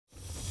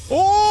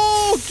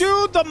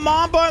Dude, the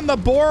mamba and the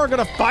boar are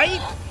gonna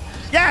fight?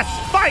 Yes,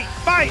 fight,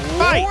 fight,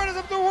 fight. What is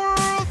up the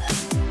world?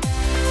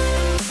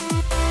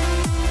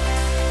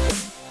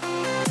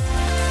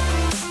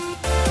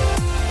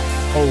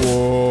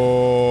 Oh,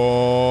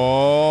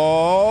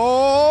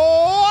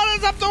 what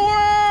is up the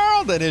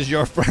world? It is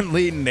your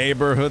friendly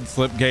neighborhood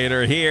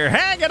Slipgator here,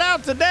 hanging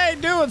out today,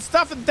 doing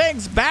stuff and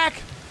things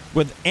back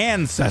with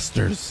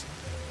ancestors.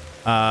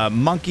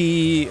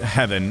 Monkey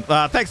heaven.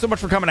 Thanks so much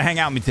for coming to hang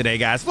out with me today,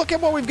 guys. Look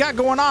at what we've got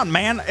going on,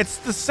 man. It's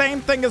the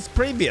same thing as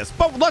previous,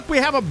 but look, we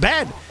have a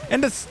bed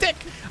and a stick.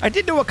 I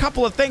did do a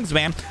couple of things,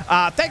 man.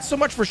 Thanks so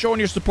much for showing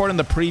your support in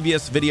the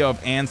previous video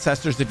of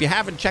ancestors. If you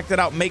haven't checked it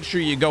out, make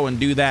sure you go and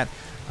do that.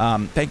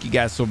 Thank you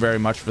guys so very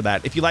much for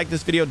that. If you like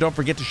this video, don't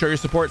forget to show your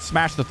support.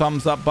 Smash the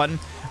thumbs up button.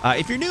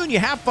 If you're new and you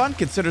have fun,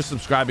 consider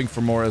subscribing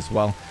for more as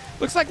well.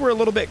 Looks like we're a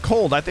little bit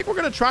cold. I think we're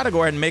going to try to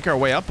go ahead and make our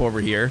way up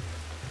over here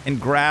and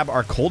grab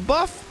our cold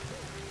buff.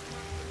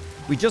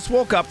 We just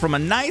woke up from a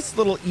nice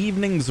little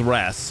evening's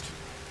rest.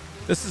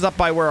 This is up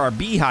by where our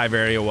beehive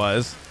area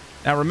was.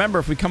 Now remember,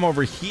 if we come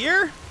over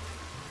here,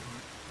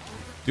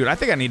 dude, I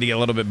think I need to get a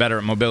little bit better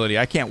at mobility.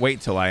 I can't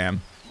wait till I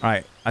am. All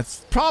right,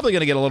 it's probably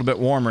gonna get a little bit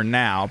warmer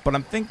now, but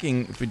I'm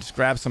thinking if we just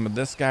grab some of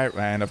this guy,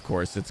 and of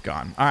course it's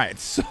gone. All right,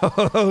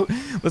 so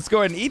let's go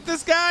ahead and eat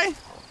this guy.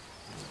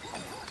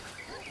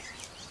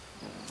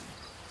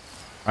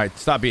 All right,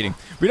 stop eating.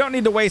 We don't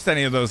need to waste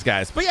any of those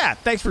guys. But yeah,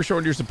 thanks for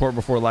showing your support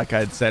before, like I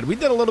had said. We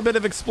did a little bit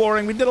of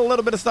exploring. We did a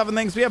little bit of stuff and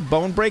things. We have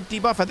bone break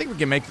debuff. I think we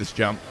can make this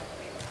jump.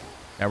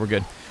 Yeah, we're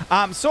good.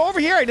 So over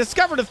here, I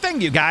discovered a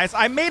thing, you guys.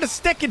 I made a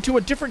stick into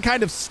a different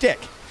kind of stick.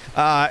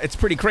 It's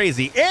pretty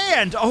crazy.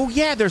 And, oh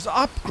yeah, there's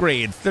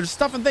upgrades. There's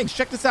stuff and things.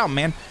 Check this out,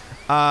 man.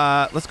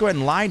 Let's go ahead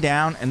and lie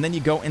down, and then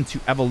you go into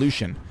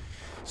evolution.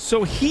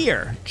 So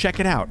here, check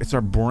it out. It's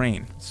our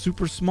brain.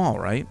 Super small,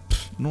 right?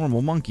 Pfft,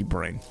 normal monkey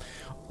brain.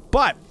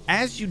 But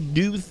as you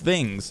do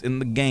things in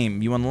the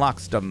game, you unlock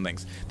stuff and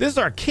things. This is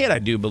our kid, I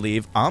do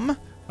believe. I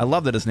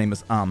love that his name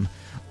is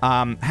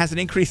has an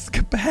increased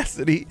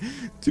capacity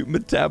to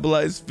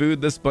metabolize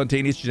food. This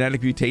spontaneous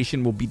genetic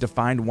mutation will be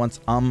defined once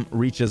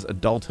reaches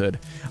adulthood.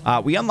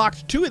 We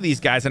unlocked 2 of these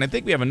guys, and I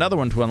think we have another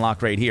one to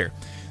unlock right here.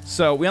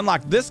 So we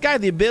unlocked this guy.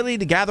 The ability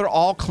to gather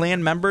all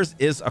clan members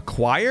is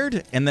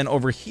acquired. And then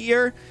over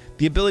here,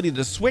 the ability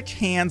to switch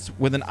hands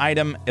with an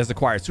item is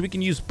acquired. So we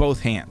can use both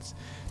hands.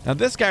 Now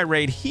this guy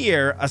right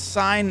here,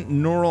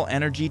 assign neural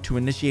energy to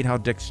initiate how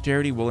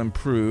dexterity will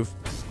improve.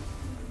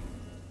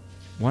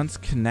 Once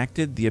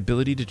connected, the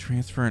ability to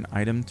transfer an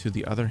item to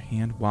the other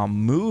hand while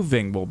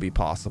moving will be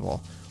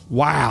possible.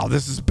 Wow,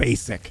 this is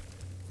basic.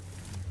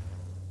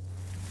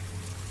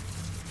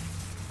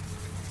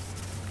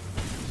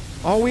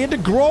 Oh, we had to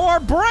grow our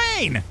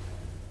brain.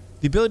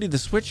 The ability to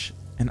switch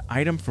an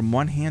item from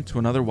one hand to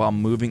another while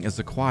moving is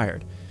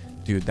acquired.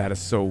 Dude, that is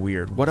so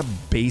weird. What a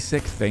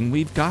basic thing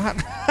we've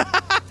got.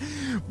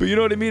 But you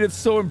know what I mean? It's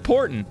so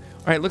important.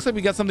 All right, looks like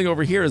we got something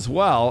over here as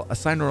well.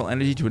 Assign neural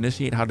energy to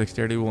initiate how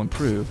dexterity will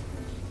improve.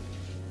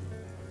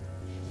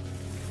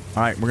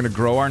 All right, we're going to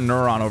grow our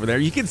neuron over there.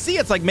 You can see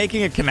it's like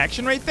making a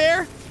connection right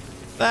there.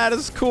 That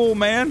is cool,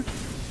 man.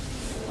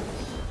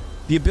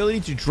 The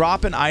ability to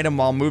drop an item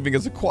while moving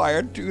is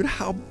acquired. Dude,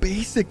 how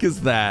basic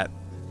is that?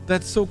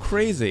 That's so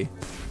crazy.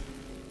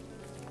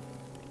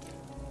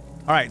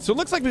 All right, so it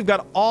looks like we've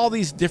got all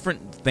these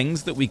different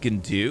things that we can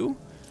do.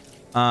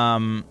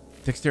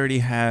 Dexterity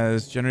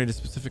has generated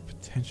specific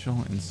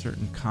potential in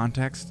certain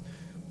contexts.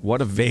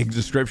 What a vague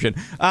description.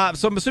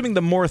 So I'm assuming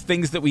the more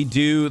things that we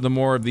do, the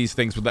more of these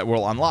things that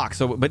we'll unlock.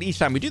 So, but each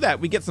time we do that,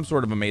 we get some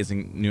sort of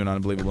amazing, new and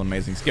unbelievable,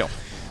 amazing skill.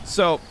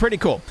 So pretty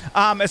cool.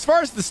 As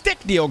far as the stick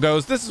deal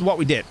goes, this is what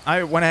we did.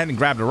 I went ahead and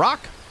grabbed a rock,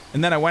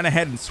 and then I went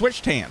ahead and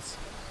switched hands.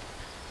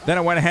 Then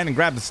I went ahead and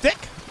grabbed the stick,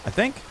 I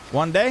think,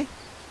 one day.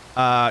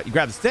 You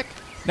grab the stick.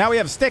 Now we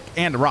have a stick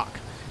and a rock.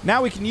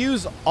 Now we can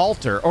use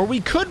alter, or we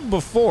could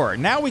before.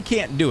 Now we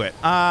can't do it.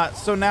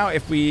 So now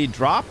if we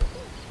drop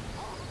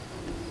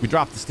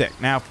the stick.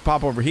 Now if we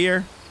pop over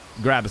here,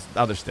 grab the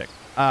other stick.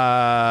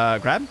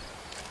 Grab.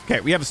 Okay,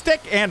 we have a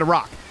stick and a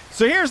rock.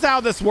 So here's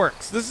how this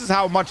works. This is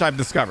how much I've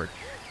discovered.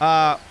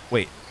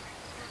 Wait.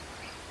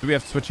 Do we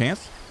have to switch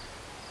hands?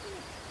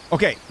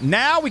 Okay,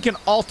 now we can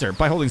alter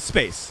by holding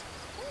space.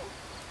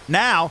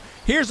 Now,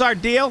 here's our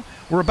deal.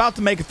 We're about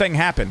to make a thing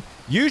happen.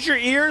 Use your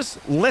ears.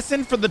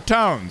 Listen for the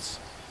tones.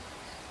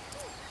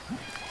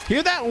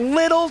 Hear that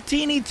little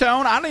teeny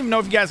tone? I don't even know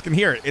if you guys can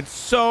hear it. It's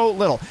so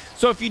little.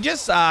 So if you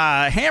just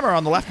hammer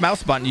on the left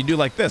mouse button, you do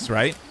like this,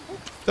 right?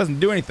 Doesn't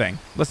do anything.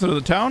 Listen to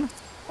the tone.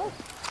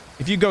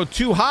 If you go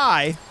too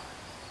high,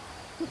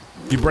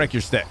 you break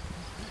your stick.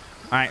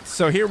 All right,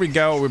 so here we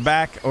go. We're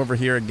back over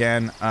here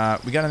again.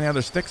 We got any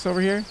other sticks over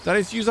here? Did I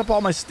just use up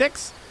all my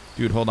sticks?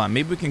 Dude, hold on.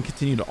 Maybe we can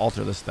continue to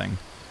alter this thing.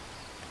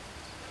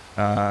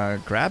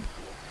 Grab?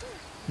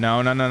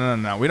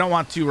 No. We don't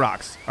want 2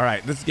 rocks. All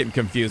right, this is getting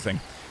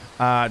confusing.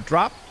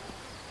 Drop.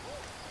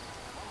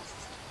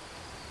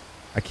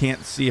 I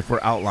can't see if we're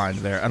outlined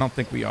there. I don't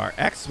think we are.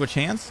 X, switch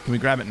hands. Can we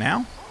grab it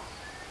now?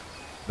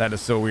 That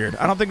is so weird.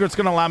 I don't think it's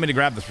going to allow me to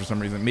grab this for some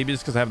reason. Maybe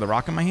just because I have the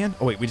rock in my hand.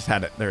 Oh, wait, we just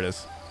had it. There it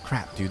is.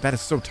 Crap, dude. That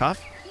is so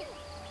tough.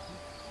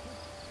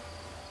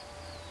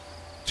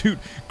 Dude,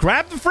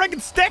 grab the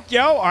friggin' stick,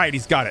 yo. All right,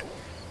 he's got it.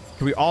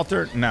 Can we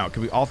alter? No.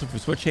 Can we alter for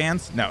switch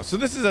hands? No. So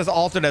this is as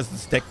altered as the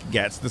stick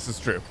gets. This is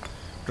true.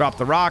 Drop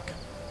the rock.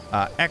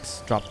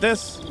 X. Drop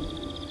this.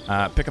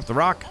 Pick up the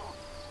rock.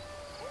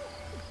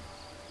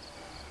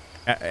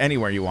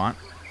 Anywhere you want.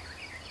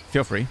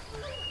 Feel free.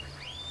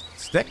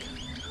 Stick.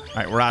 All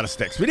right, we're out of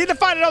sticks. We need to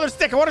find another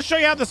stick. I want to show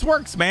you how this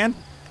works, man.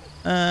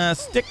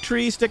 Stick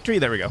tree.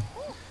 There we go.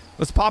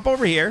 Let's pop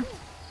over here.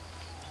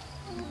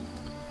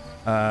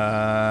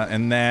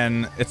 And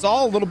then it's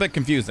all a little bit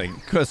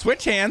confusing.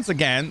 Switch hands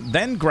again,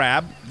 then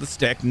grab the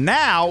stick.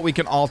 Now we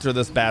can alter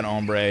this bad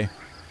hombre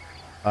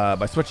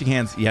by switching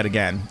hands yet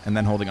again and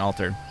then holding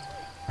alter.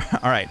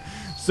 All right,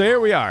 so here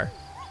we are.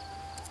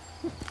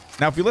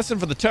 Now, if you listen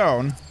for the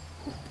tone.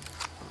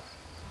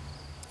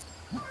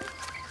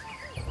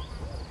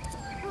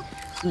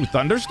 Ooh,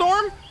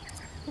 thunderstorm?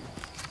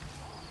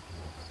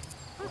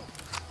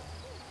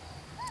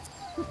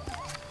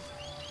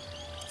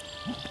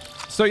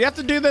 So you have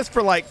to do this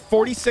for like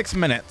 46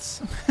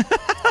 minutes.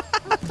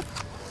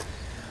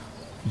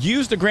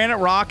 Use the granite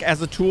rock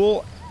as a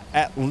tool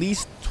at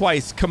least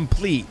twice.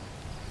 Complete.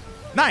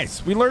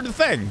 Nice. We learned a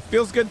thing.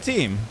 Feels good,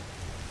 team.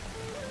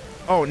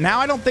 Oh, now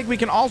I don't think we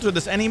can alter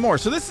this anymore.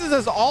 So this is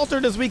as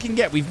altered as we can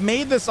get. We've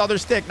made this other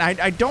stick. Now,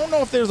 I don't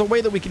know if there's a way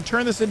that we can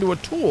turn this into a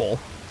tool,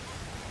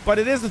 but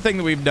it is the thing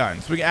that we've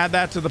done. So we can add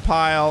that to the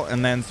pile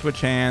and then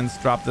switch hands,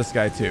 drop this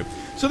guy too.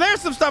 So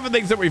there's some stuff and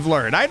things that we've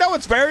learned. I know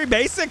it's very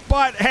basic,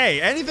 but hey,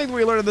 anything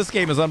we learn in this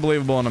game is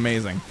unbelievable and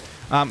amazing.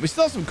 We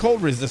still have some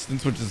cold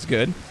resistance, which is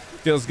good.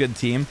 Feels good,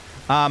 team.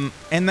 And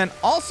then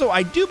also,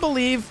 I do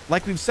believe,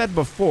 like we've said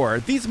before,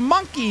 these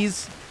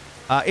monkeys,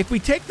 if we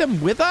take them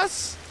with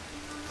us,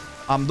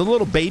 the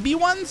little baby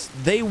ones,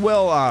 they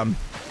will,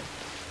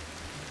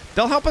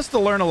 they'll help us to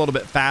learn a little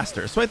bit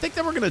faster. So I think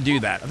that we're going to do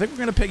that. I think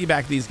we're going to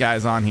piggyback these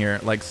guys on here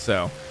like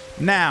so.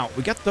 Now,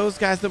 we got those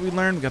guys that we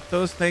learned. We got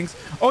those things.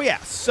 Oh, yeah.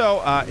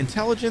 So,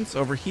 intelligence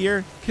over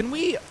here. Can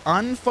we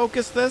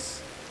unfocus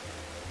this?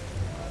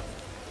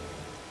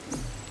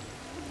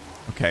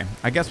 Okay.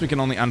 I guess we can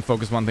only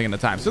unfocus one thing at a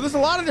time. So there's a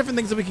lot of different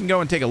things that we can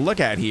go and take a look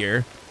at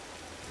here.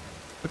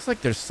 Looks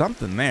like there's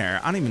something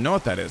there. I don't even know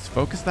what that is.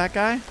 Focus that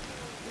guy.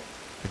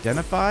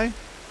 Identify.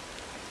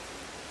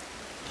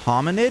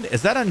 Hominid.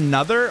 Is that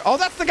another? Oh,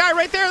 that's the guy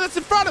right there that's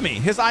in front of me.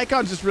 His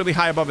icon's just really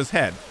high above his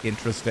head.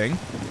 Interesting.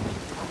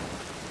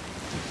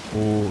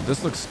 Oh,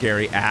 this looks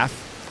scary.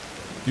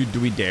 Af. Dude, do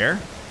we dare?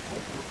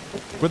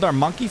 With our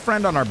monkey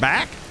friend on our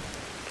back?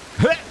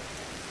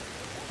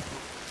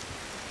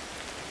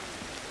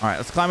 All right,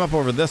 let's climb up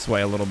over this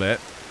way a little bit.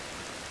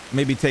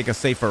 Maybe take a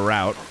safer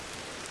route.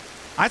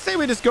 I'd say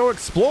we just go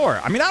explore.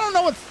 I mean, I don't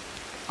know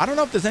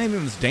if there's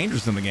anything that's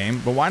dangerous in the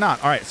game, but why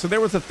not? All right, so there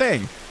was a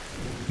thing.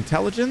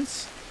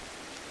 Intelligence.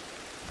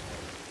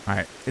 All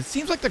right, it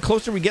seems like the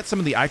closer we get, some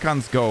of the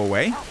icons go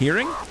away.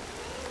 Hearing.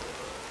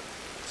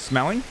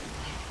 Smelling.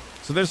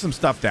 So there's some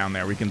stuff down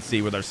there we can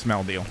see with our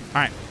smell deal. All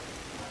right.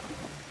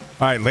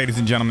 All right, ladies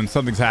and gentlemen,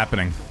 something's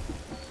happening.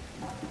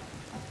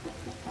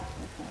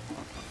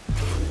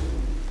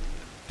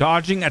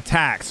 Dodging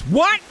attacks.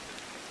 What?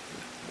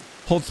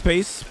 Hold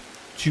space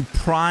to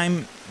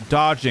prime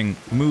dodging.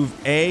 Move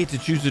A to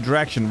choose the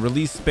direction.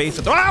 Release space.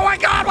 Oh my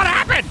God, what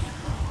happened?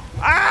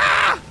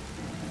 Ah!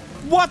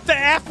 What the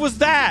F was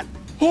that?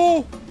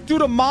 Oh,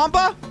 dude, a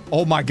mamba?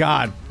 Oh my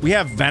God. We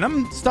have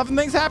venom stuff and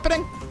things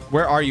happening?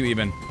 Where are you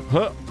even?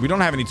 Huh? We don't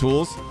have any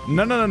tools.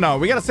 No.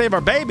 We gotta save our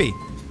baby.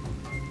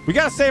 We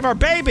gotta save our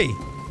baby.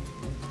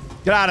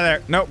 Get out of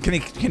there. No, can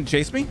he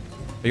chase me?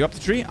 Are you up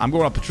the tree? I'm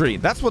going up the tree.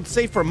 That's what's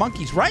safe for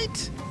monkeys,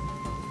 right?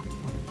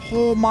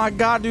 Oh my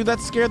God, dude, that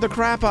scared the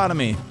crap out of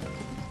me.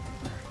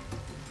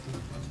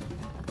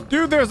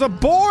 Dude, there's a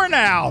boar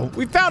now.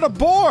 We found a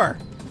boar.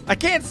 I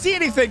can't see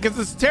anything because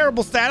this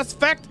terrible status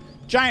effect.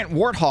 Giant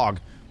warthog.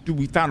 Dude,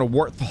 we found a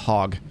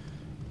warthog.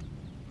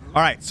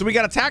 All right, so we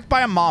got attacked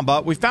by a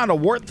mamba. We found a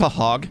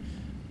warthog.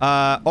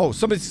 Oh,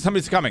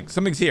 somebody's coming.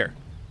 Something's here.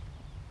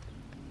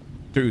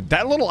 Dude,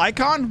 that little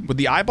icon with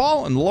the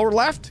eyeball in the lower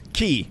left,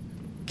 key.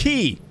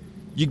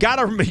 You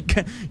gotta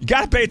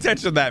pay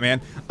attention to that,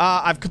 man.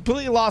 I've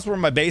completely lost where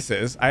my base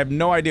is. I have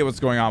no idea what's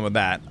going on with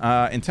that.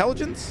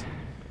 Intelligence?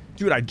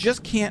 Dude, I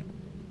just can't.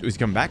 Is he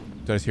coming back?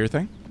 Did I just hear a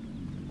thing?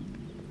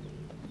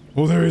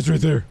 Oh, there he is right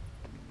there.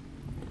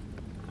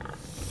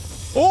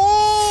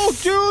 Oh,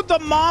 dude, the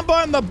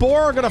mamba and the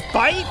boar are gonna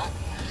fight?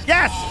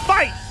 Yes,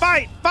 fight.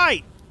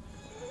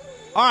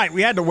 All right,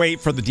 we had to wait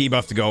for the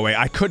debuff to go away.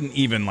 I couldn't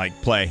even,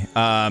 like, play.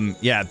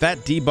 Yeah, that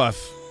debuff,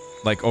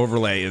 like,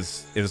 overlay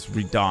is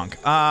redonk.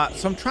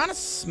 So I'm trying to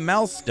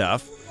smell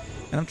stuff,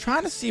 and I'm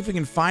trying to see if we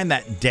can find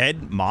that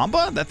dead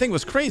mamba. That thing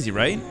was crazy,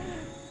 right?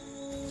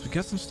 So we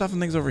got some stuff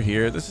and things over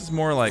here. This is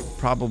more like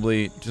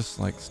probably just,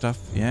 like, stuff,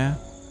 yeah.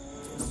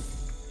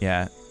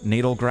 Yeah,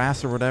 natal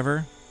grass or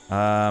whatever.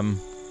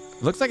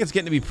 It looks like it's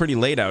getting to be pretty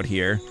late out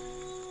here.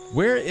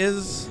 Where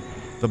is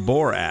the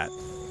boar at?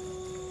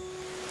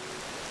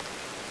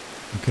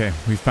 Okay,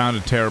 we found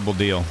a terrible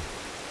deal.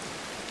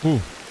 Ooh.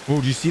 Oh,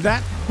 did you see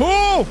that?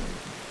 Oh!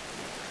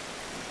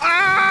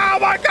 Oh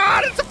my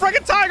God! It's a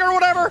freaking tiger or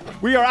whatever!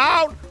 We are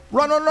out!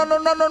 Run, run, run,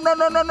 run, run, run, run,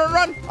 run, run, run,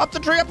 run! Up the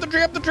tree, up the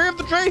tree, up the tree, up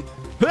the tree!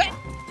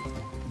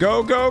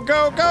 Go, go,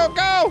 go, go,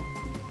 go!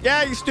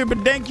 Yeah, you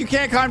stupid dink. You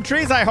can't climb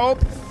trees, I hope.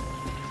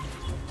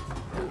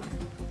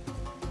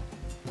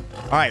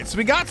 All right, so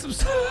we got some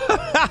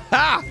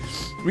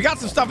we got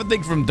some stuff, I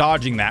think, from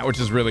dodging that, which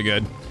is really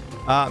good.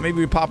 Maybe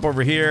we pop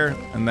over here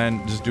and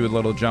then just do a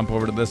little jump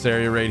over to this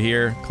area right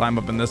here. Climb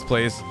up in this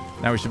place.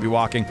 Now we should be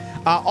walking.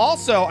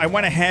 Also, I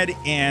went ahead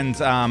and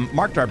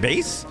marked our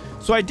base.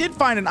 So I did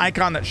find an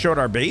icon that showed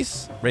our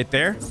base right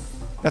there.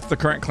 That's the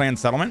current clan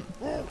settlement.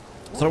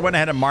 So I went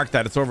ahead and marked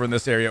that. It's over in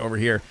this area over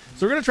here.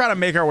 So we're going to try to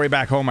make our way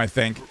back home, I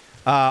think.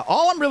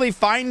 All I'm really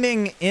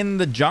finding in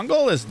the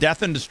jungle is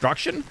death and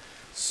destruction.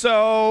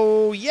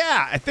 So,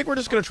 yeah, I think we're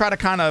just going to try to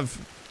kind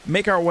of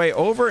make our way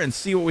over and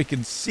see what we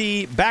can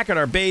see back at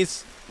our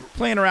base,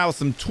 playing around with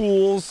some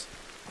tools.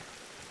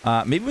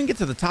 Maybe we can get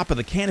to the top of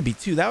the canopy,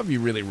 too. That would be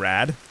really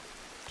rad.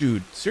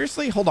 Dude,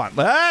 seriously? Hold on.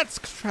 Let's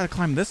try to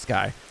climb this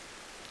guy.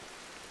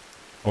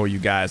 Oh, you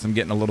guys, I'm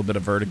getting a little bit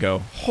of vertigo.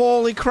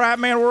 Holy crap,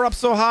 man, we're up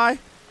so high.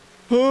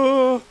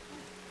 Oh,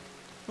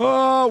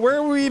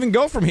 where will we even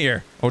go from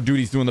here? Oh, dude,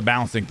 he's doing the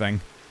balancing thing.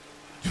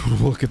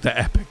 Dude, look at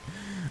the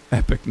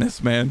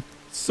epicness, man.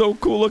 So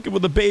cool looking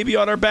with a baby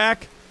on our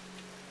back.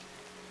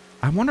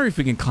 I wonder if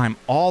we can climb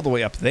all the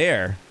way up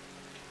there.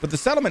 But the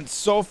settlement's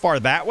so far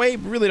that way,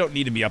 we really don't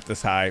need to be up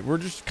this high. We're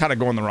just kind of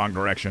going the wrong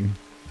direction.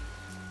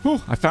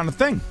 Whew, I found a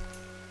thing.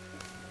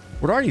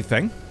 What are you,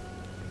 thing?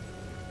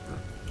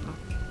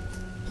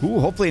 Ooh,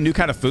 hopefully a new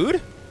kind of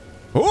food.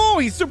 Oh,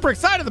 he's super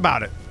excited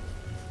about it.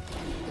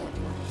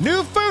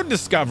 New food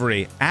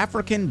discovery.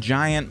 African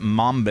giant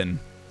mambin.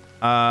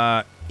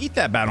 Eat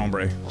that, bad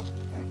hombre.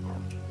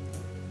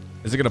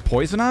 Is it going to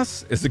poison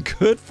us? Is it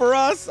good for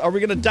us? Are we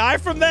going to die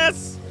from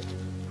this?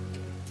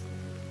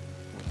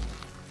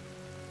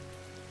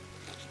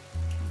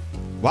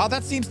 Wow,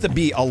 that seems to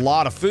be a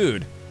lot of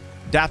food.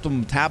 Adaptable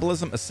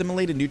metabolism,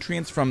 assimilated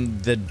nutrients from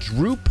the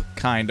droop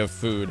kind of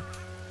food.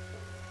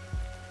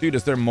 Dude,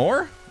 is there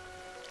more?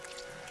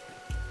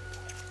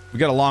 We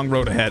got a long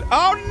road ahead.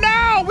 Oh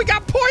no! We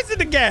got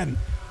poisoned again!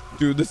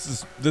 Dude,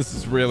 this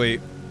is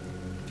really...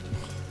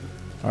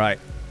 Alright.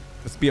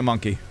 Let's be a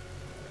monkey.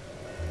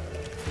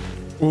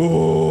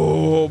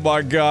 Oh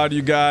my God,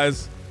 you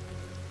guys.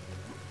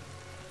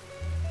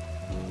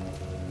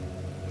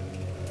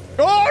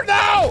 Oh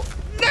no!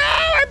 No!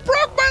 I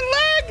broke my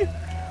leg!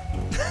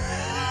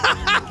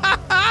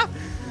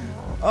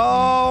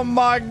 Oh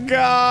my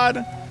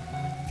God.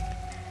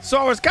 So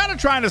I was kind of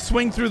trying to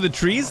swing through the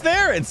trees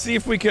there and see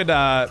if we could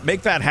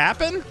make that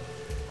happen.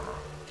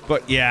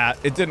 But yeah,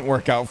 it didn't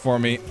work out for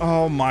me.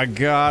 Oh my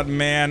God,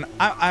 man.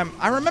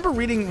 I remember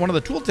reading one of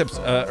the tooltips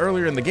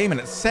earlier in the game, and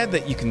it said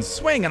that you can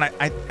swing, and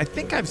I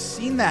think I've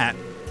seen that.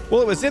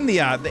 Well, it was in the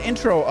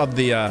intro of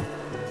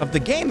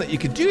the game that you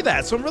could do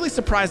that. So I'm really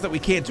surprised that we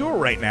can't do it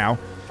right now.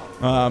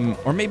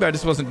 Or maybe I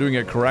just wasn't doing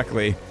it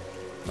correctly.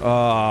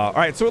 All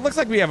right, so it looks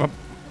like we have a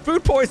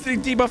food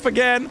poisoning debuff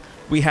again.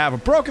 We have a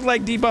broken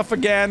leg debuff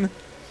again.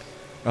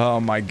 Oh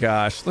my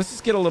gosh. Let's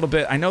just get a little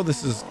bit. I know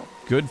this is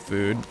good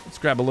food. Let's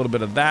grab a little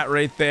bit of that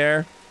right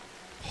there.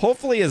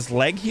 Hopefully his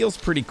leg heals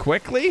pretty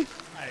quickly.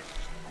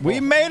 We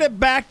made it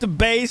back to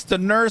base to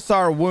nurse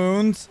our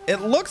wounds.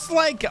 It looks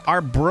like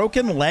our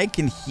broken leg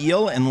can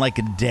heal in like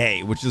a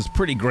day, which is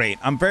pretty great.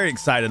 I'm very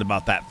excited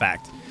about that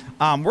fact.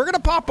 We're going to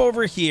pop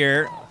over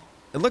here.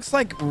 It looks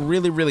like we're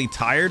really, really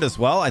tired as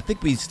well. I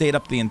think we stayed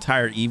up the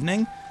entire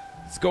evening.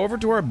 Let's go over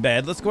to our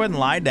bed. Let's go ahead and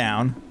lie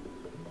down.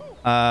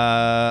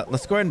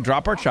 Let's go ahead and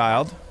drop our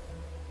child.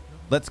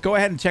 Let's go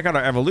ahead and check out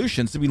our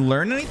evolutions. Did we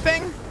learn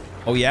anything?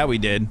 Oh, yeah, we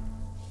did.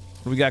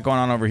 What do we got going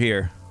on over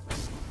here?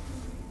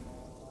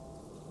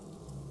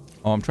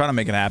 Oh, I'm trying to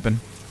make it happen.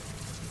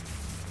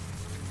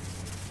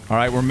 All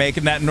right, we're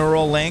making that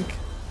neural link.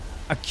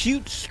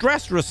 Acute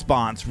stress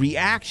response.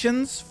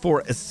 Reactions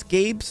for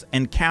escapes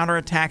and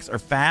counterattacks are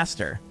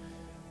faster.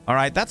 All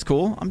right, that's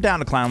cool. I'm down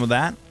to clown with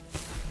that.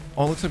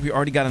 Oh, looks like we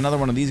already got another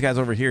one of these guys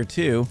over here,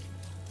 too.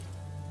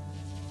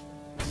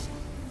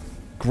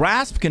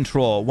 Grasp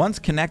control. Once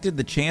connected,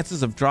 the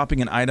chances of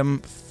dropping an item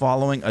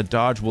following a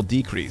dodge will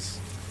decrease.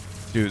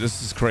 Dude,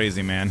 this is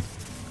crazy, man.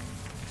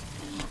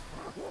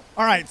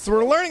 All right, so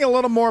we're learning a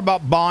little more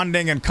about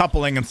bonding and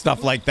coupling and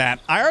stuff like that.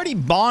 I already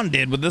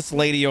bonded with this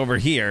lady over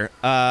here.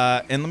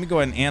 And let me go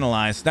ahead and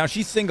analyze. Now,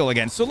 she's single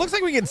again. So it looks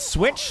like we can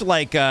switch,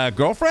 like,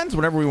 girlfriends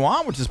whenever we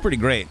want, which is pretty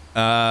great.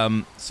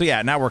 So,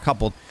 yeah, now we're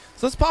coupled.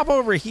 So let's pop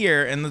over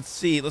here and let's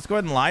see. Let's go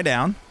ahead and lie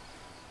down.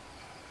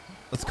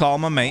 Let's call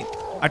him a mate.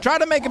 I tried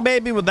to make a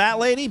baby with that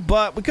lady,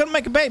 but we couldn't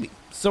make a baby.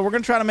 So we're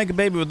going to try to make a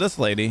baby with this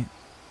lady.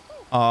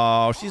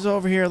 Oh, she's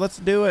over here. Let's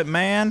do it,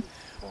 man.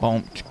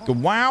 Boom.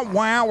 Wow,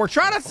 wow. We're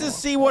trying to just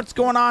see what's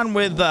going on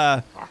with,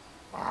 you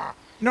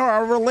know,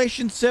 our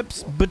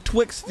relationships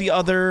betwixt the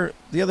other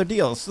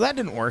deals. So that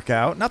didn't work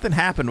out. Nothing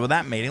happened with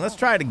that mating. Let's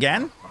try it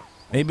again.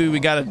 Maybe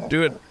we got to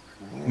do it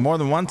more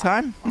than one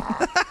time.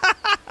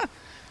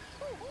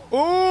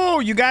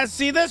 Ooh, you guys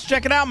see this?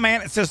 Check it out,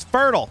 man. It says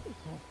fertile.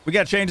 We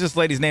got to change this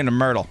lady's name to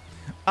Myrtle.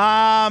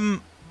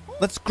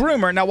 Let's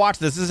groom her. Now watch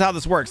this. This is how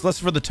this works.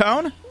 Listen for the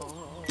tone.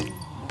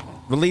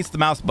 Release the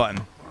mouse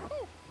button.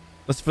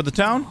 Listen for the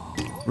tone.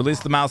 Release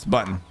the mouse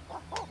button.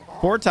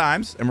 4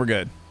 times, and we're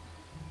good.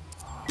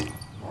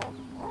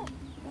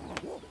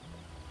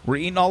 We're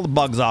eating all the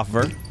bugs off of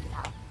her.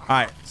 All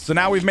right, so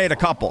now we've made a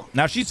couple.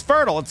 Now she's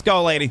fertile. Let's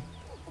go, lady.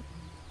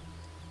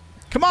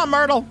 Come on,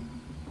 Myrtle.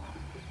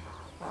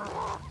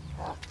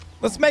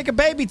 Let's make a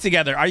baby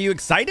together. Are you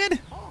excited?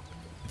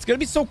 It's going to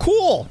be so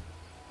cool.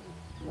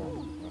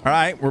 All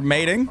right, we're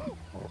mating.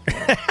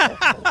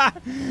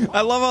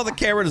 I love how the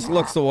camera just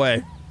looks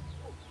away.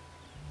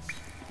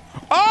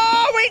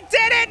 Oh, we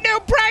did it! New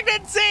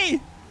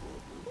pregnancy!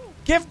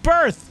 Give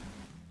birth.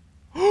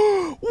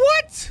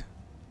 What?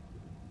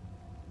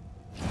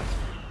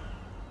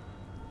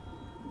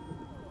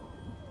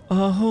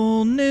 A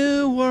whole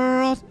new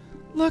world.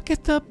 Look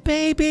at the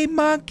baby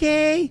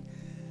monkey.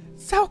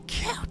 So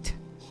cute.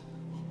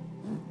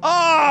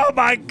 Oh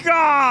my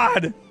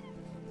God.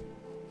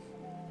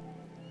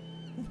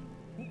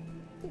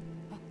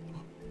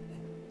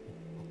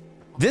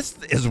 This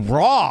is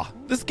raw.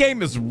 This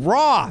game is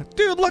raw.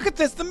 Dude, look at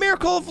this. The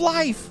miracle of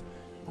life.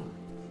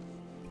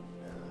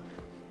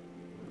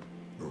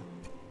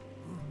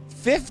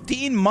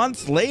 15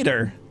 months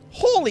later.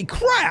 Holy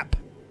crap.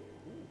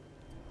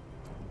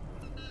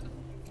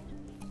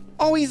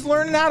 Oh, he's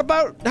learning how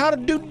to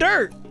do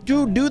dirt.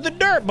 Do the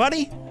dirt,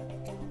 buddy.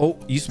 Oh,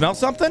 you smell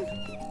something?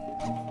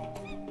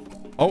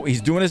 Oh,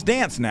 he's doing his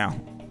dance now.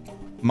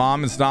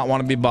 Mom does not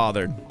want to be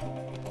bothered.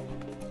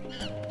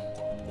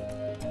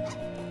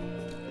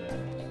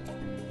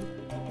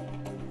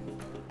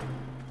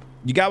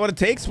 You got what it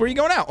takes? Where are you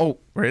going now? Oh,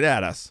 right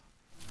at us.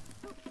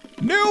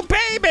 New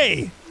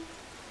baby!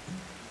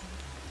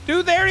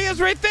 Dude, there he is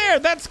right there.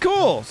 That's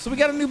cool. So we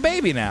got a new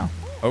baby now.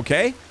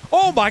 Okay.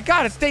 Oh my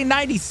God, it's day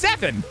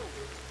 97.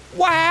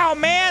 Wow,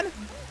 man.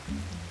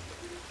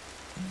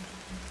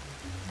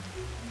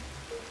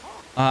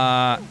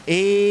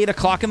 8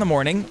 o'clock in the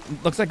morning.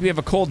 Looks like we have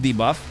a cold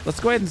debuff. Let's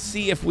go ahead and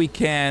see if we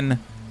can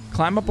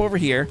climb up over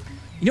here.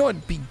 You know,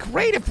 it'd be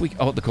great if we...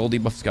 Oh, the cold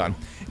debuff's gone.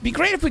 It'd be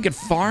great if we could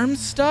farm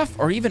stuff,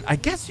 or even... I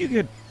guess you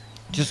could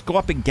just go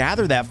up and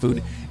gather that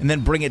food and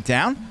then bring it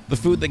down. The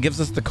food that gives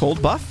us the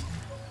cold buff.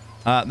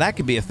 That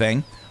could be a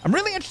thing. I'm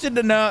really interested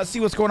to see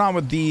what's going on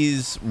with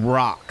these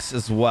rocks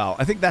as well.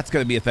 I think that's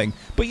going to be a thing.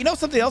 But you know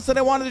something else that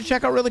I wanted to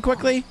check out really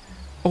quickly?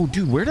 Oh,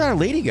 dude, where did our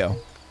lady go?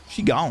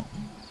 She gone.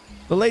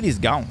 The lady's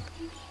gone.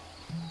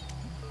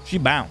 She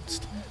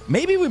bounced.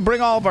 Maybe we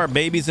bring all of our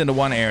babies into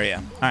one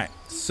area. All right.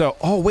 So,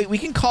 oh, wait, we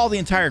can call the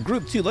entire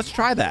group, too. Let's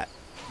try that.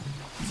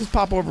 Let's just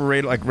pop over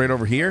right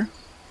over here.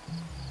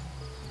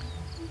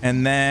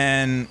 And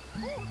then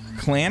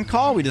clan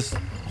call. We just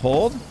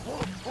hold.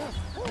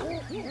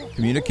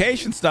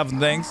 Communication stuff and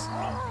things.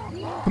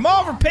 Come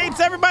over, peeps.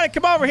 Everybody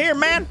come over here,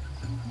 man.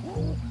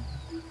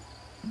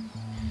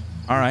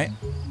 All right.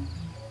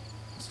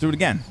 Let's do it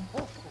again.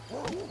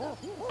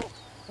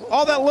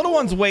 Oh, that little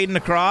one's wading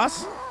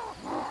across.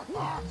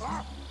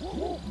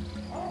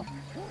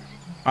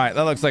 All right,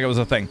 that looks like it was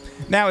a thing.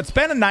 Now, it's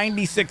been a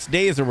 96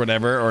 days or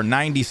whatever, or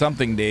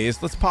 90-something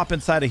days. Let's pop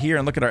inside of here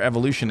and look at our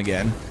evolution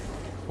again.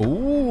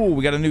 Ooh,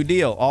 we got a new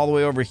deal all the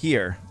way over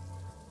here.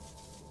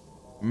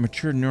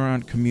 Mature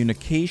neuron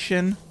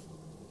communication.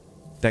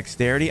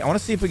 Dexterity. I want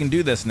to see if we can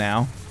do this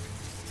now.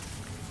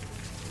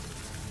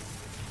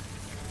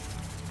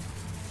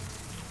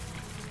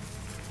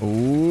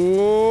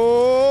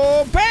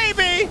 Ooh,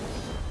 baby!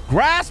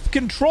 Grasp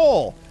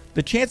control.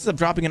 The chances of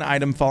dropping an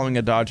item following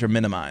a dodge are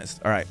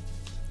minimized. All right.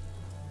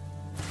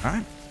 All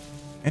right.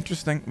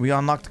 Interesting. We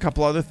unlocked a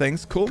couple other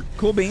things. Cool.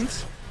 Cool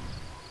beans.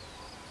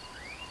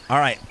 All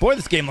right. Boy,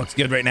 this game looks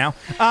good right now.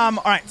 All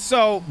right.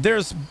 So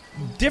there's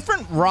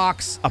different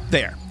rocks up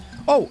there.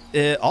 Oh,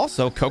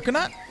 also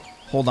coconut.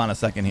 Hold on a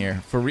second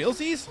here. For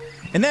realsies.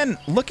 And then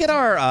look at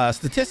our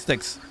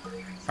statistics.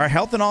 Our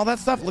health and all that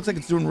stuff. Looks like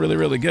it's doing really,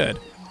 really good.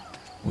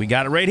 We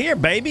got it right here,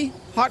 baby.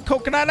 Hot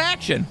coconut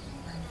action.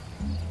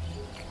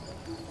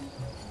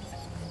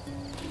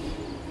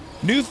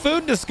 New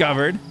food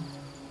discovered.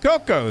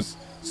 Cocos.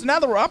 So now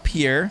that we're up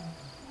here,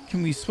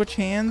 can we switch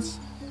hands?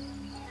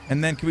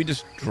 And then can we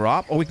just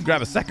drop? Oh, we can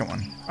grab a second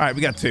one. All right,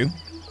 we got 2.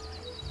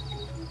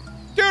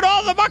 Dude,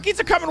 all the monkeys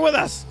are coming with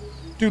us.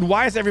 Dude,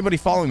 why is everybody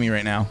following me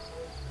right now?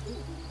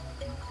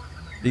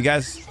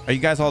 Are you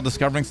guys all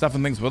discovering stuff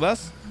and things with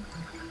us?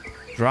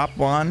 Drop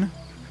one.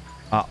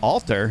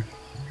 Altar.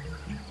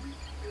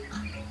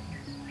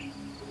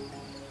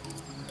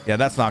 Yeah,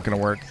 that's not going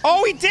to work.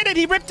 Oh, he did it.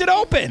 He ripped it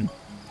open.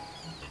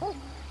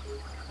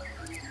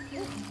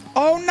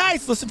 Oh,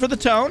 nice. Listen for the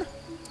tone.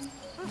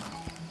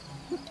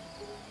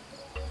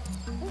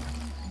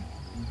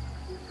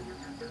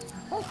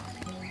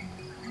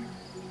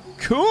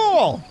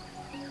 Cool.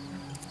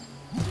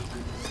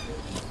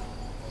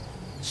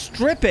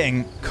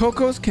 Stripping.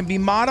 Cocos can be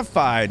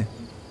modified.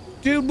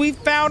 Dude, we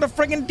found a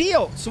friggin'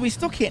 deal. So we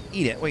still can't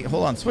eat it. Wait,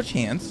 hold on. Switch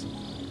hands.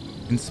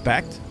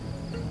 Inspect.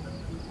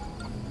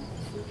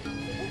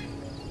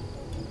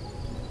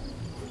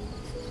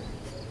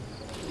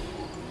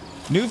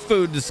 New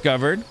food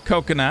discovered.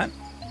 Coconut.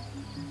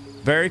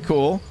 Very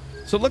cool.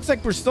 So it looks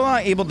like we're still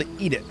not able to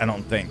eat it, I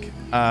don't think.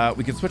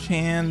 We can switch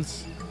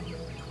hands.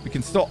 We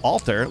can still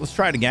alter. Let's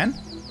try it again.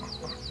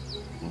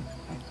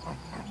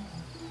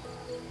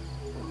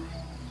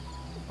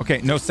 Okay,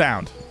 no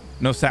sound.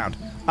 No sound.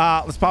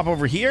 Let's pop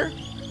over here.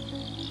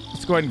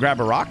 Let's go ahead and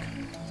grab a rock.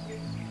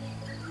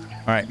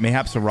 All right,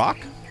 mayhaps a rock.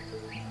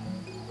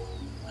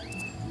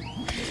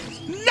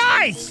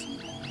 Nice!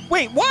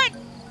 Wait, what?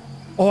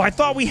 Oh, I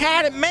thought we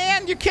had it,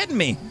 man. You're kidding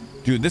me.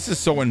 Dude, this is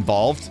so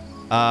involved.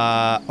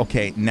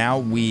 Okay, now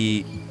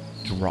we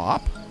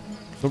drop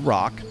the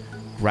rock,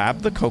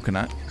 grab the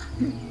coconut,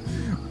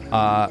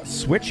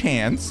 switch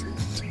hands,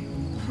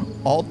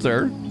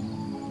 alter,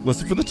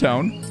 listen for the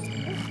tone.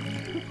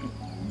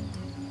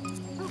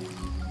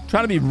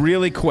 Trying to be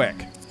really quick.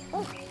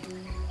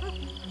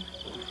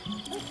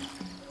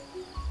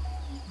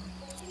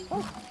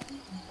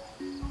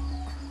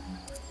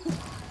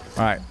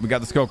 All right, we got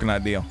this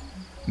coconut deal.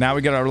 Now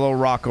we got our little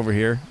rock over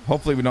here.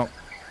 Hopefully we don't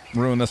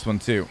ruin this one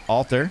too.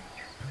 Alter.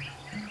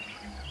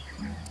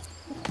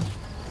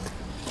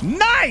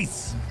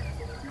 Nice!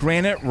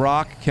 Granite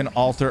rock can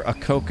alter a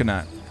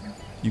coconut.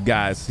 You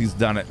guys, he's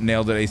done it.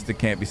 Nailed it. Ace that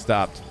can't be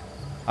stopped.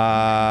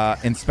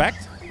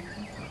 Inspect.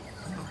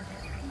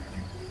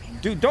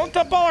 Dude, don't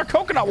dump all our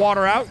coconut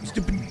water out, you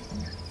stupid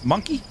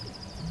monkey.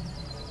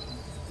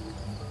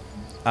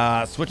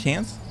 Switch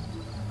hands.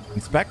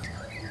 Inspect.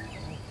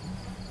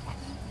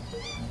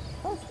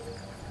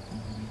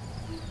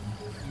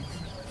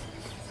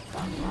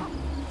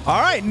 All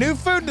right, new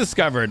food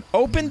discovered.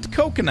 Opened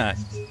coconut.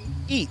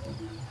 Eat.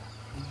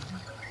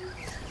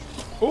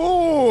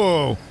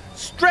 Ooh,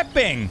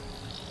 stripping.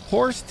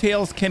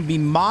 Horsetails can be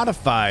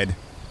modified.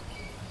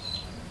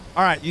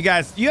 All right, you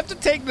guys, you have to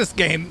take this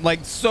game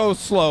like so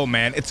slow,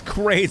 man. It's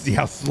crazy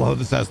how slow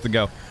this has to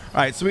go. All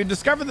right, so we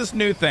discovered this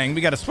new thing.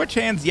 We got to switch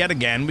hands yet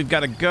again. We've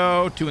got to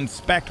go to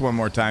inspect one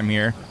more time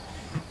here.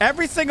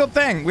 Every single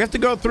thing. We have to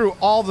go through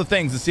all the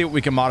things to see what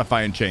we can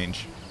modify and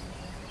change.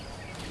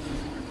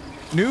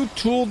 New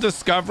tool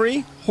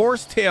discovery.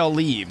 Horsetail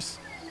leaves.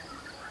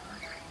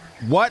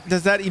 What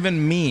does that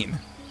even mean?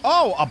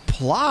 Oh,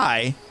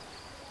 apply.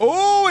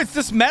 Oh, it's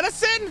this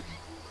medicine?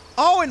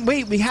 Oh, and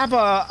wait, we have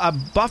a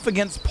buff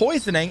against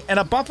poisoning and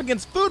a buff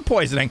against food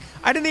poisoning.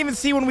 I didn't even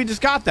see when we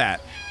just got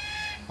that.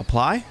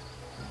 Apply.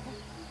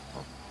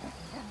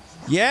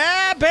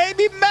 Yeah,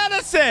 baby,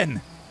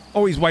 medicine.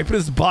 Oh, he's wiping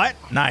his butt.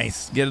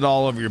 Nice. Get it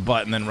all over your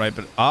butt and then wipe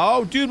it.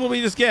 Oh, dude, what did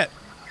we just get?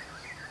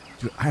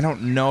 Dude, I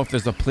don't know if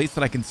there's a place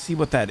that I can see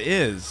what that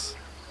is.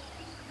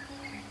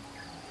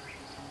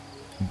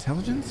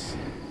 Intelligence?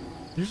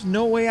 There's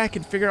no way I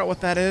can figure out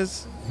what that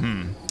is.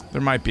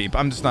 There might be, but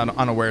I'm just not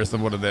unaware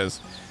of what it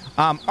is.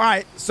 All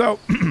right, so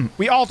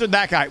we altered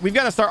that guy. We've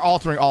got to start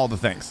altering all the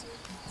things.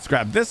 Let's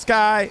grab this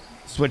guy,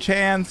 switch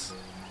hands,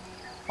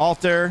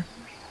 alter,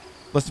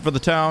 listen for the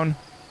tone.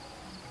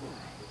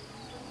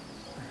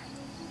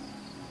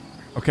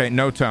 Okay,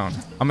 no tone.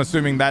 I'm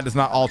assuming that is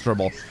not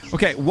alterable.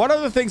 Okay, what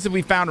other things have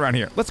we found around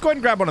here? Let's go ahead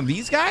and grab one of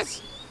these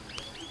guys.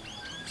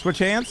 Switch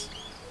hands.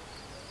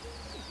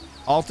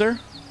 Alter.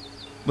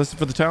 Listen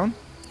for the tone.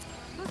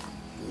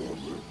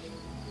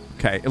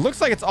 Okay, it looks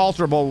like it's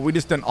alterable, but we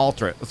just didn't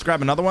alter it. Let's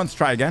grab another one. Let's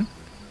try again.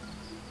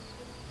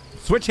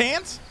 Switch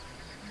hands.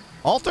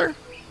 Alter.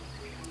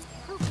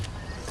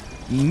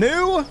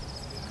 New.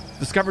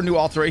 Discover new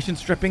alteration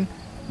stripping.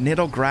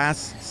 Niddle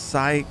grass.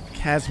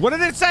 Psychas. What did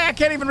it say? I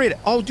can't even read it.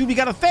 Oh, dude, we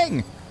got a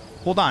thing.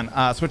 Hold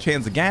on. Switch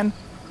hands again.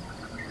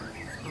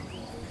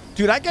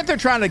 Dude, I get they're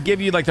trying to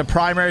give you like the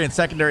primary and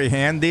secondary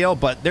hand deal,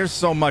 but there's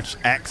so much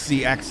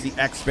XC, XC,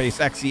 X space,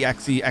 XC,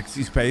 XC,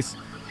 XC space.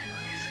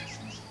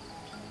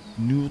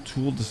 New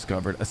tool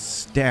discovered. A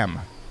stem.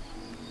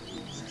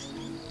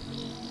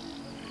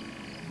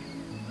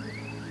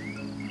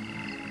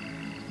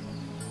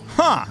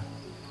 Huh.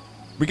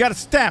 We got a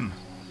stem.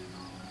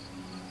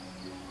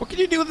 What can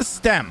you do with a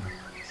stem?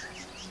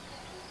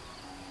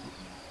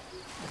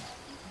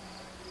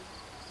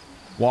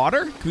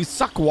 Water? Can we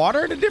suck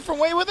water in a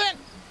different way with it?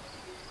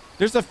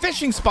 There's a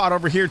fishing spot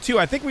over here too.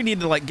 I think we need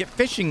to like get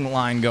fishing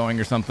line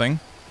going or something. In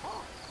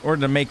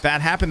order to make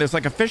that happen. There's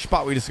like a fish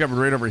spot we discovered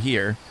right over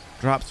here.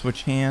 Drop,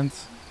 switch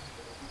hands.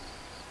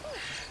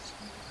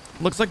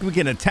 Looks like we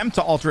can attempt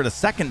to alter it a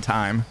second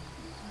time.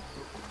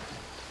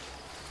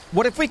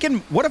 What if we can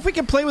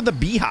play with the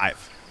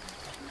beehive?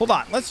 Hold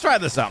on, let's try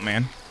this out,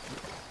 man.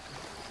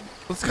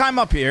 Let's climb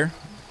up here.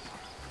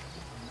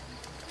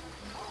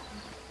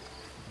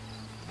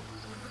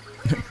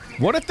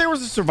 What if there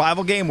was a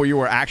survival game where you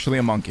were actually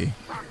a monkey?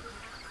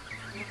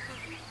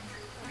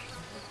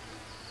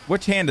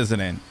 Which hand is it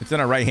in? It's in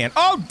our right hand.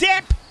 Oh,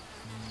 dip!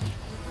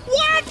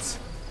 What?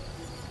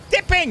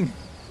 Dipping!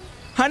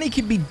 Honey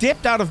can be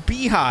dipped out of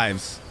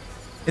beehives.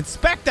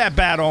 Inspect that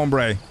bad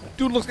hombre.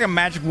 Dude looks like a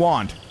magic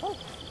wand.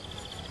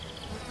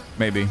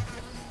 Maybe.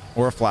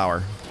 Or a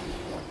flower.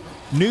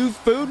 New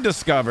food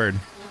discovered.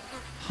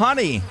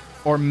 Honey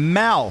or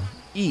Mel.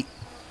 Eat.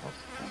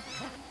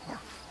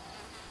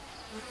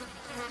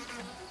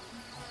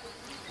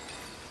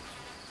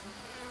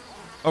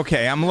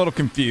 Okay, I'm a little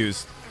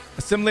confused.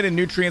 Assimilated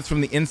nutrients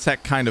from the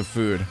insect kind of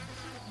food.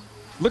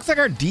 Looks like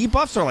our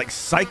debuffs are like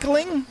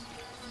cycling.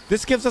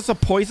 This gives us a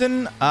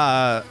poison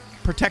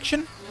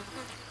protection.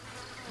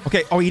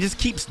 Okay, oh, he just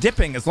keeps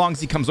dipping as long as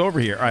he comes over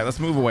here. All right, let's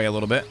move away a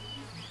little bit.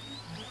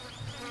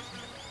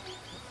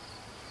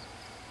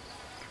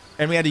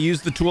 And we had to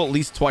use the tool at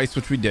least twice,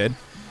 which we did.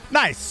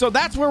 Nice. So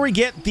that's where we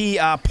get the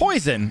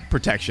poison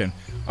protection.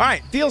 All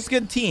right, feels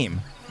good,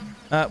 team.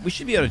 We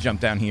should be able to jump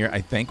down here,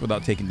 I think,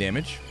 without taking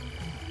damage.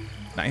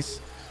 Nice.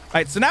 All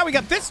right, so now we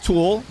got this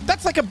tool.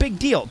 That's like a big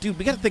deal. Dude,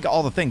 we got to think of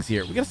all the things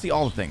here. We got to see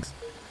all the things.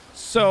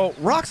 So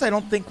rocks, I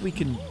don't think we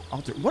can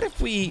alter. What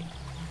if we...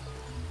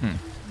 All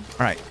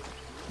right.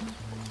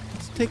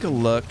 Let's take a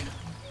look.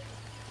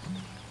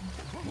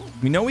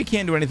 We know we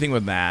can't do anything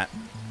with that.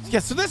 Yeah,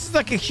 so this is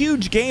like a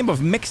huge game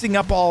of mixing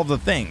up all of the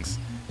things.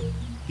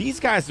 These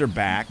guys are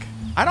back.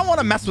 I don't want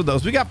to mess with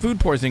those. We got food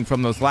poisoning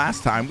from those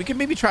last time. We can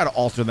maybe try to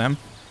alter them.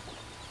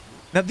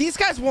 Now, these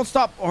guys won't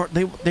stop, or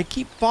they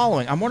keep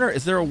following. I'm wondering,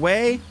 is there a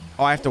way?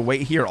 Oh, I have to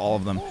wait here, all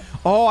of them.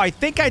 Oh, I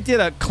think I did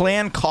a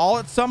clan call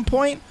at some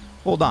point.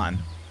 Hold on.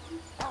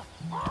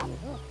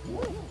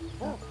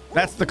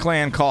 That's the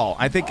clan call.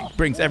 I think it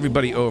brings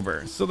everybody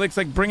over. So it's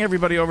like, bring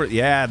everybody over.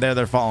 Yeah,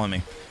 they're following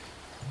me.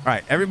 All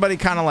right, everybody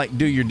kind of like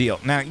do your deal.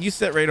 Now, you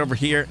sit right over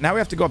here. Now we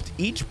have to go up to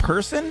each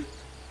person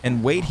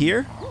and wait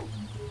here.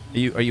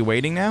 Are you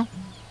waiting now?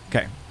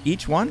 Okay,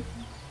 each one.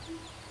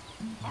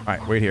 All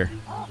right, wait here.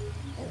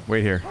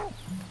 Wait here.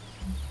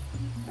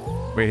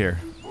 Wait here.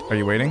 Are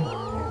you waiting?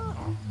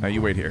 No,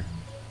 you wait here.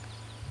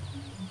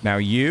 Now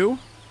you.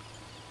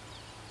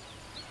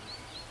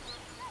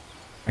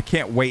 I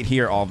can't wait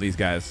here, all these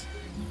guys.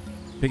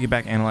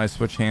 Piggyback, analyze,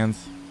 switch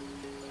hands.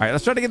 All right,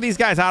 let's try to get these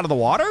guys out of the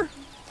water.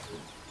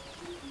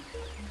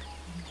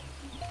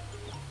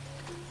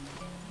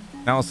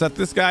 Now I'll set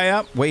this guy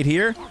up. Wait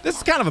here. This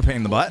is kind of a pain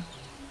in the butt.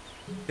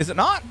 Is it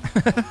not?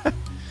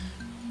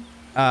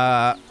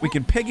 We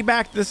can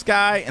piggyback this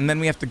guy, and then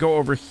we have to go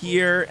over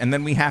here, and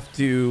then we have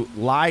to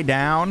lie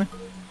down,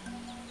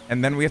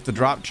 and then we have to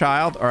drop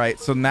child. All right,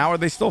 so now are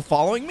they still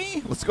following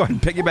me? Let's go ahead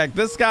and piggyback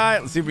this guy.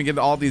 Let's see if we can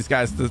get all these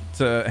guys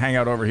to hang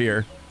out over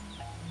here.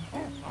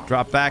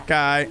 Drop that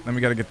guy. Then we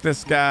got to get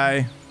this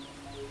guy.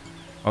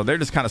 Oh, they're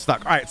just kind of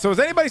stuck. All right, so is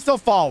anybody still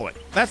following?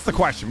 That's the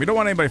question. We don't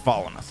want anybody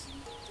following us.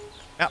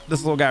 Yep,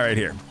 this little guy right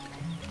here.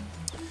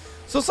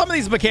 So some of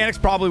these mechanics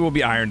probably will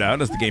be ironed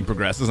out as the game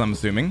progresses, I'm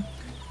assuming.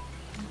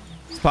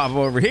 Let's pop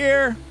over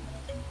here.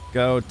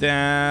 Go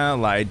down,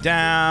 lie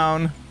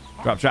down,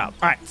 drop child.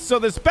 All right, so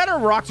there's better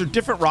rocks or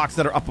different rocks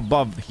that are up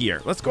above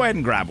here. Let's go ahead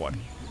and grab one.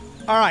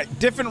 All right,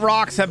 different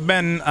rocks have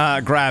been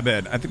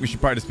grabbed. I think we should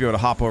probably just be able to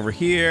hop over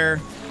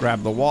here,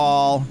 grab the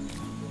wall.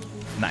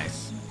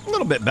 Nice. A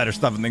little bit better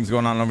stuff and things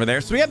going on over there.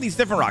 So we have these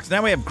different rocks.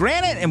 Now we have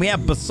granite and we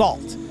have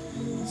basalt.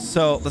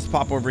 So let's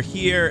pop over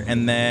here,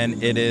 and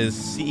then it is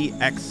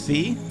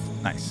CXC.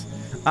 Nice.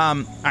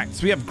 All right,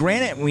 so we have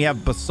granite and we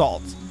have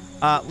basalt.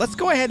 Let's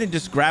go ahead and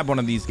just grab one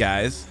of these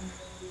guys.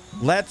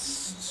 Let's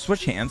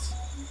switch hands.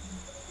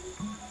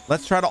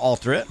 Let's try to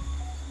alter it.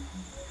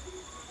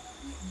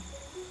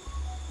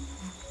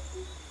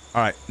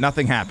 All right,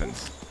 nothing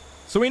happens.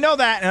 So we know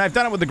that, and I've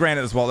done it with the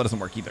granite as well. That doesn't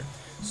work either.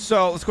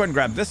 So let's go ahead and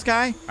grab this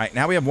guy. All right,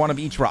 now we have one of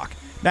each rock.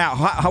 Now,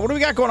 what do we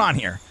got going on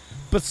here?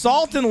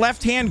 Basalt in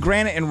left hand,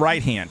 granite in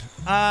right hand.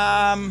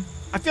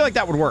 I feel like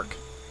that would work.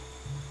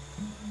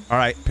 All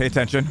right, pay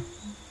attention.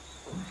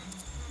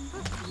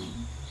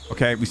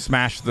 Okay, we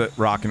smashed the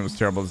rock and it was a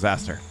terrible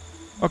disaster.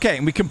 Okay,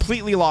 and we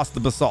completely lost the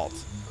basalt.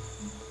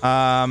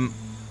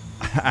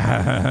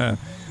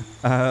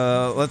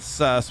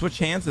 Let's switch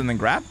hands and then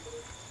grab.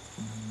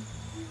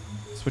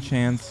 Switch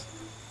hands,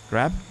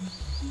 grab.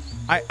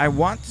 I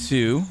want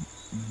to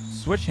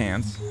switch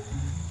hands.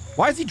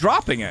 Why is he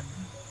dropping it?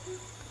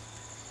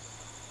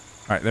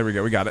 All right, there we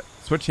go. We got it.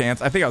 Switch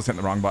hands. I think I was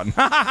hitting the wrong button.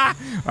 All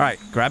right,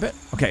 grab it.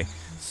 Okay,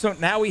 so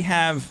now we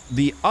have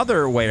the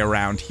other way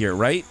around here,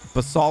 right?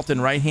 Basalt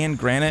in right hand,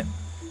 granite.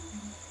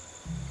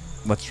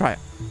 Let's try it.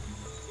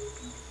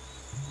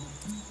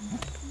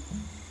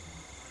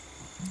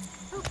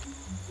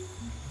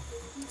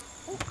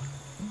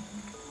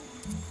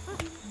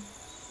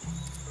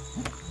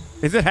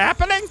 Is it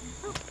happening?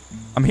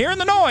 I'm hearing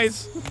the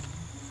noise.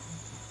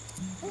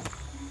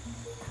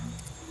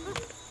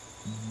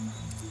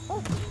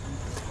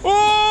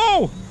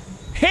 Oh!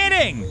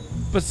 Hitting!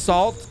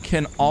 Basalt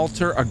can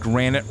alter a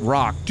granite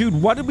rock.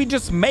 Dude, what did we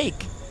just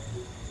make?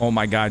 Oh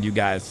my god, you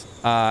guys.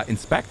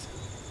 Inspect?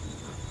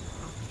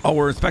 Oh,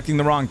 we're inspecting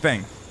the wrong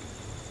thing.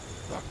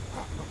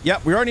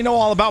 Yep, we already know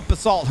all about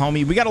basalt,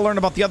 homie. We got to learn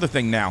about the other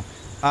thing now.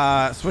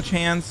 Switch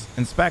hands.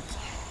 Inspect.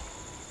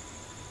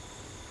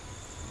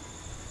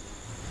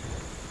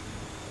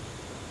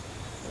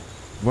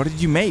 What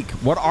did you make?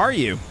 What are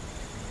you?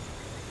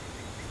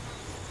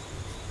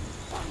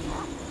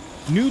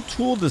 New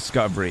tool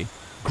discovery.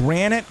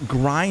 Granite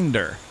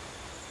grinder.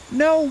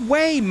 No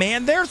way,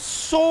 man. There's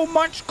so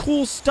much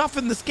cool stuff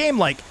in this game.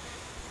 Like,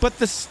 but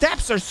the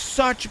steps are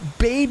such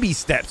baby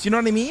steps. You know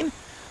what I mean?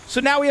 So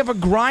now we have a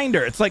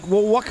grinder. It's like,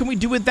 well, what can we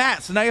do with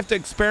that? So now you have to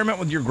experiment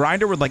with your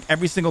grinder with like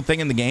every single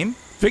thing in the game.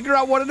 Figure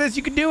out what it is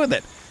you can do with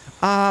it.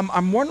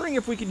 I'm wondering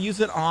if we can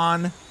use it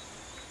on,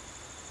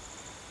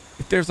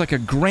 if there's like a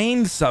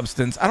grain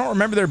substance. I don't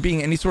remember there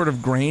being any sort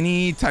of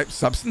grainy type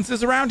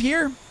substances around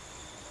here.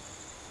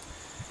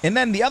 And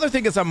then the other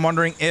thing is I'm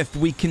wondering if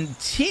we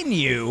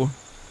continue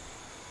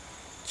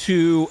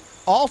to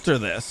alter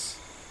this,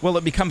 will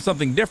it become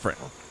something different?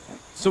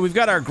 So we've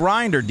got our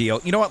grinder deal.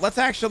 You know what? Let's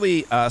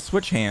actually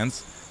switch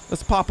hands.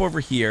 Let's pop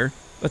over here.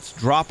 Let's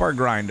drop our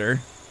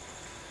grinder.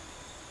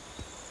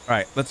 All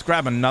right, let's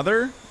grab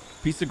another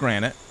piece of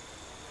granite.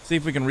 See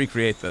if we can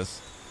recreate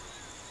this.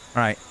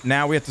 All right,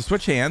 now we have to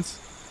switch hands.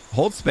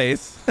 Hold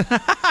space.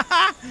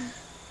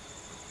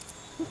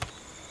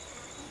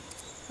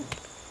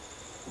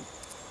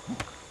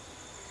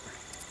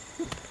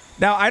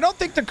 Now, I don't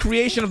think the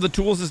creation of the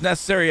tools is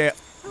necessarily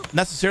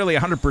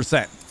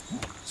 100%.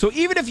 So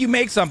even if you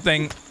make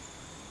something,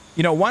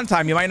 you know, one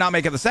time, you might not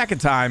make it the second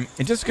time.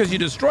 And just because you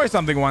destroy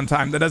something one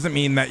time, that doesn't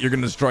mean that you're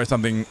going to destroy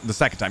something the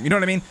second time. You know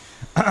what I mean?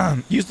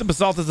 Use the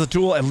basalt as a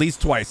tool at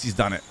least twice. He's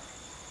done it.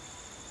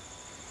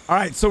 All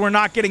right, so we're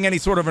not getting any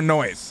sort of a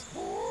noise.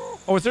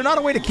 Oh, is there not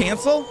a way to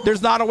cancel?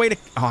 There's not a way to...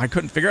 Oh, I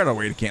couldn't figure out a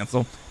way to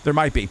cancel. There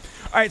might be.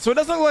 All right, so it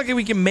doesn't look like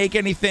we can make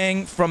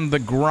anything from the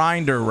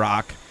grinder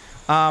rock.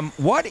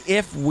 What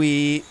if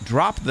we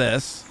drop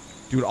this?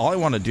 Dude, all I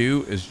want to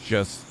do is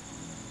just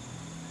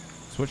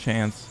switch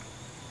hands,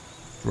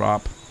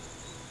 drop,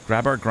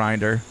 grab our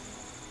grinder,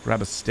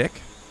 grab a stick.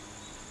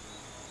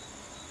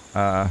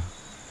 What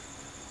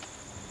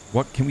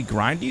can we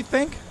grind, do you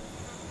think?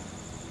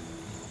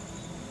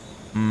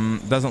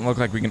 Doesn't look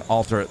like we can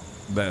alter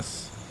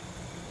this.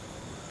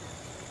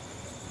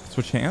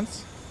 Switch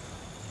hands?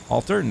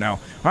 Alter? No. All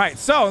right,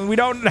 so we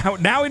don't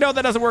now we know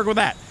that doesn't work with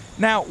that.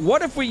 Now,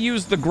 what if we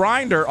use the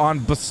grinder on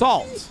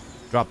basalt?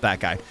 Drop that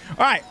guy.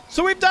 All right,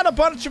 so we've done a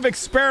bunch of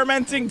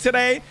experimenting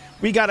today.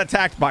 We got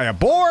attacked by a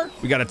boar.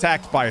 We got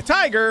attacked by a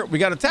tiger. We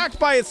got attacked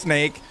by a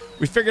snake.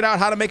 We figured out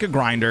how to make a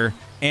grinder,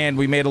 and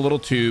we made a little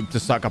tube to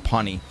suck up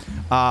honey.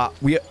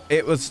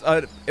 It was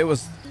an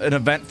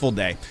eventful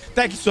day.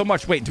 Thank you so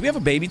much. Wait, do we have a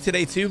baby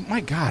today too?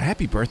 My God,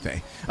 happy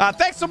birthday.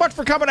 Thanks so much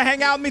for coming to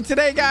hang out with me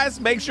today, guys.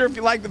 Make sure if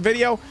you like the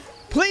video,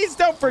 please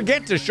don't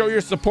forget to show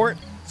your support.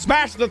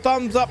 Smash the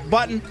thumbs up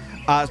button.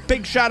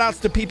 Big shout outs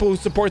to people who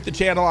support the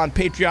channel on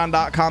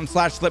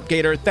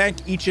patreon.com/slipgator.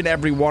 Thank each and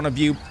every one of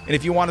you. And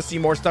if you want to see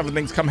more stuff and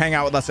things, come hang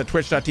out with us at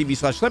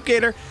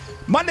twitch.tv/slipgator.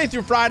 Monday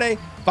through Friday,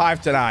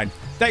 5 to 9.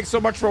 Thanks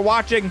so much for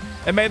watching,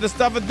 and may the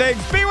stuff and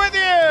things be with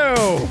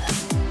you.